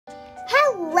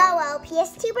Hello,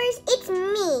 LPS tubers. It's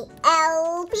me,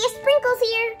 LPS Sprinkles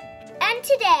here. And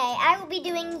today I will be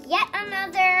doing yet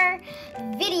another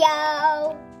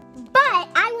video. But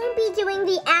I won't be doing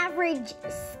the average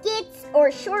skits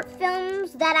or short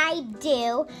films that I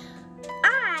do.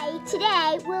 I,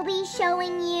 today, will be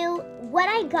showing you what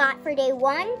I got for day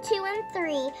 1, 2, and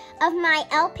 3 of my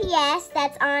LPS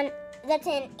that's an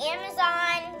Amazon,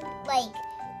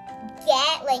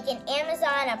 an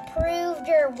Amazon approved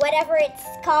or whatever it's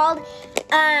called,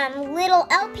 little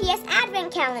LPS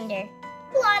advent calendar.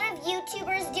 A lot of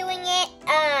YouTubers doing it,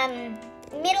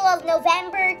 middle of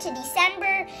November to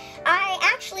December. I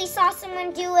actually saw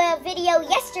someone do a video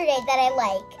yesterday that I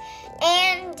like,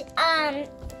 and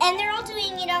they're all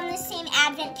doing it on the same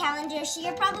advent calendar, so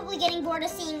you're probably getting bored of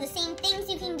seeing the same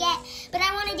things you can get, but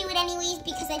I want to do it anyways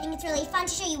because I think it's really fun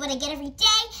to show you what I get every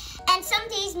day, and some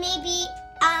days maybe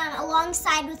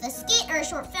alongside with a skit or a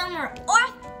short film or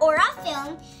a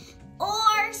film,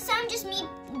 or some just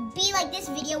be like this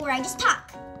video where I just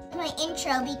talk. My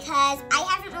intro, because I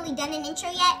haven't really done an intro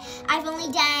yet. I've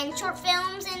only done short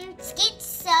films and skits,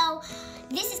 so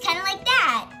this is kind of like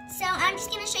that. So I'm just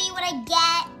going to show you what I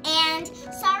get, and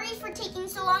sorry for taking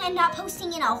so long and not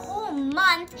posting in a whole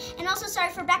month, and also sorry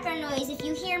for background noise if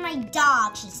you hear my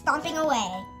dog, she's stomping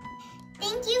away.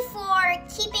 Thank you for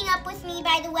keeping up with me,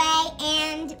 by the way,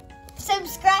 and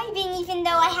subscribing even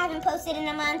though I haven't posted in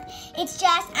a month. It's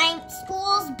just,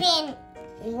 school's been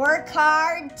work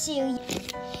hard to,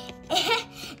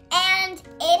 and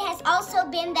it has also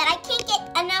been that I can't get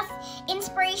enough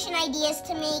inspiration ideas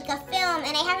to make a film,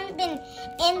 and I haven't been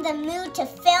in the mood to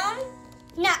film.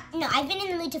 No, I've been in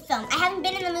the mood to film. I haven't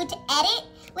been in the mood to edit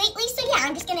lately, so yeah,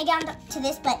 I'm just gonna get on to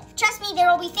this, but trust me, there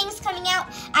will be things coming out.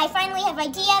 I finally have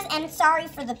ideas, and sorry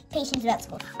for the patience about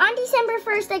school. On December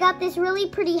 1st, I got this really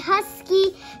pretty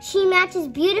husky. She matches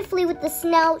beautifully with the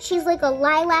snow. She's like a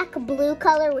lilac blue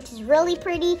color, which is really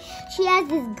pretty. She has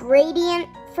this gradient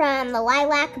from the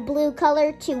lilac blue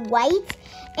color to white,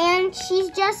 and she's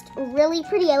just really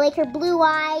pretty. I like her blue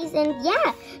eyes, and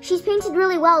yeah, she's painted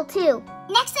really well too.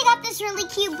 Next, I got this really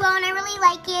cute bow, and I really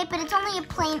like it, but it's only a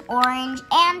plain orange.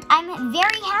 And I'm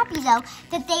very happy though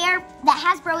that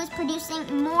Hasbro is producing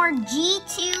more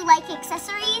G2-like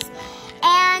accessories.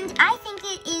 And I think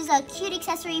it is a cute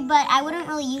accessory, but I wouldn't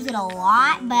really use it a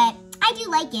lot, but I do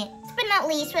like it. Last but not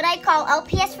least, what I call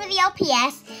LPS for the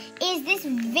LPS is this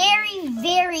very,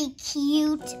 very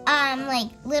cute,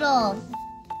 little,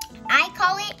 I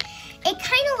call it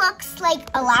kind of looks like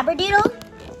a Labradoodle.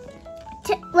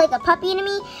 Like a puppy to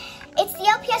me. It's the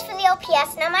LPS for the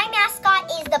LPS. Now my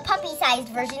mascot is the puppy-sized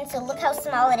version, so look how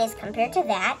small it is compared to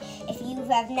that. If you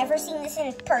have never seen this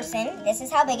in person, this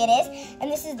is how big it is, and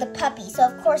this is the puppy. So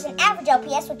of course an average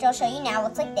LPS, which I'll show you now,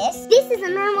 looks like this. This is a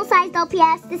normal-sized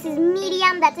LPS. This is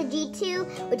medium, that's a G2,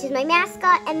 which is my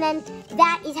mascot, and then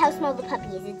that is how small the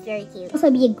puppy is. It's very cute.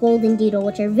 Also be a golden doodle,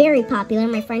 which are very popular.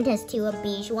 My friend has two, a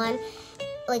beige one,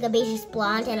 like a beige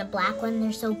blonde, and a black one.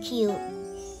 They're so cute.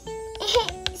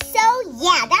 So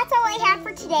yeah, that's all I have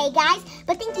for today, guys.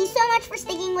 But thank you so much for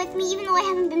sticking with me, even though I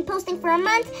haven't been posting for a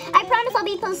month. I promise I'll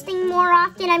be posting more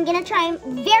often. I'm gonna try, and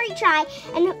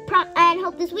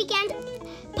hope this weekend,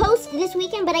 post this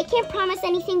weekend, but I can't promise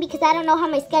anything because I don't know how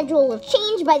my schedule will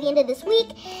change by the end of this week.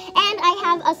 And I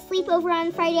have a sleepover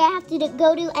on Friday I have to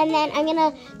go to, and then I'm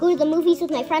gonna go to the movies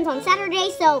with my friends on Saturday.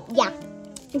 So yeah.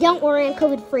 Don't worry, I'm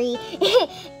COVID-free.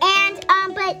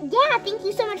 But yeah, thank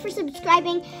you so much for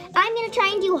subscribing. I'm going to try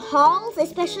and do hauls,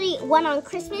 especially one on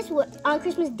Christmas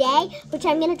Day, which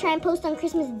I'm going to try and post on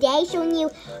Christmas Day, showing you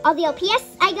all the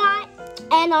LPS I got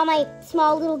and all my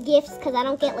small little gifts, because I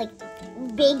don't get like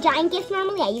big giant gifts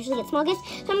normally. I usually get small gifts,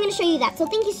 so I'm going to show you that. So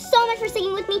thank you so much for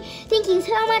sticking with me. Thank you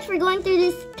so much for going through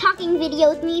this talking video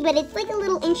with me, but it's like a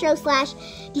little intro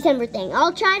 / December thing.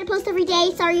 I'll try to post every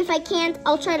day. Sorry if I can't.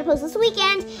 I'll try to post this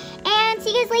weekend. And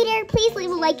see you guys later. Please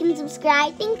leave a like and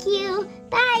subscribe. Thank you.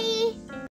 Bye.